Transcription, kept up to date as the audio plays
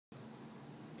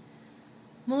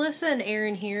Melissa and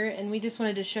Aaron here, and we just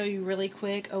wanted to show you really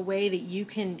quick a way that you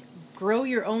can grow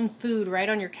your own food right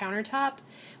on your countertop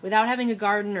without having a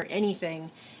garden or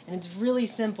anything. And it's really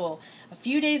simple. A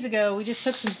few days ago, we just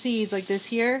took some seeds like this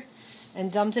here and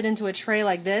dumped it into a tray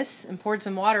like this and poured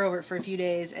some water over it for a few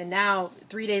days, and now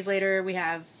 3 days later we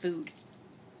have food.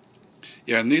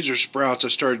 Yeah, and these are sprouts. I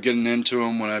started getting into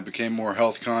them when I became more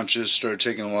health conscious, started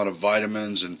taking a lot of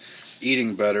vitamins and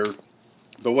eating better.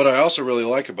 But what I also really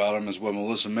like about them is what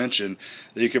Melissa mentioned,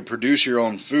 that you could produce your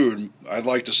own food. I'd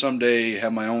like to someday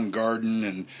have my own garden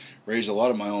and raise a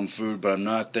lot of my own food, but I'm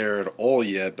not there at all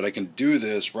yet. But I can do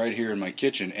this right here in my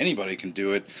kitchen. Anybody can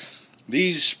do it.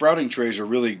 These sprouting trays are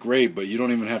really great, but you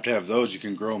don't even have to have those. You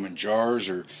can grow them in jars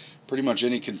or pretty much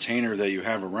any container that you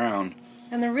have around.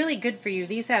 And they're really good for you.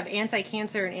 These have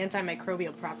anti-cancer and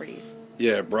antimicrobial properties.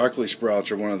 Yeah, broccoli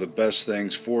sprouts are one of the best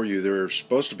things for you. They're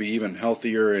supposed to be even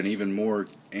healthier and even more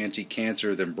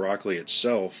anti-cancer than broccoli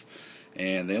itself.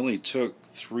 And they only took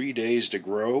 3 days to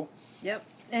grow. Yep.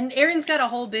 And Aaron's got a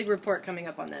whole big report coming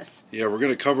up on this. Yeah, we're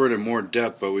going to cover it in more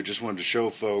depth, but we just wanted to show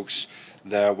folks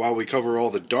that while we cover all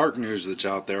the dark news that's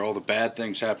out there, all the bad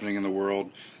things happening in the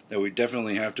world that we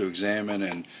definitely have to examine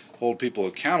and hold people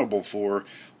accountable for,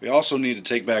 we also need to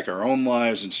take back our own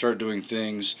lives and start doing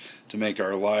things to make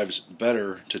our lives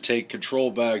better, to take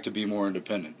control back, to be more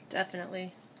independent.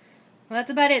 Definitely. Well, that's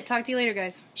about it. Talk to you later,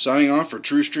 guys. Signing off for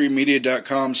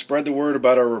TrueStreamMedia.com. Spread the word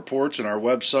about our reports and our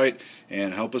website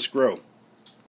and help us grow.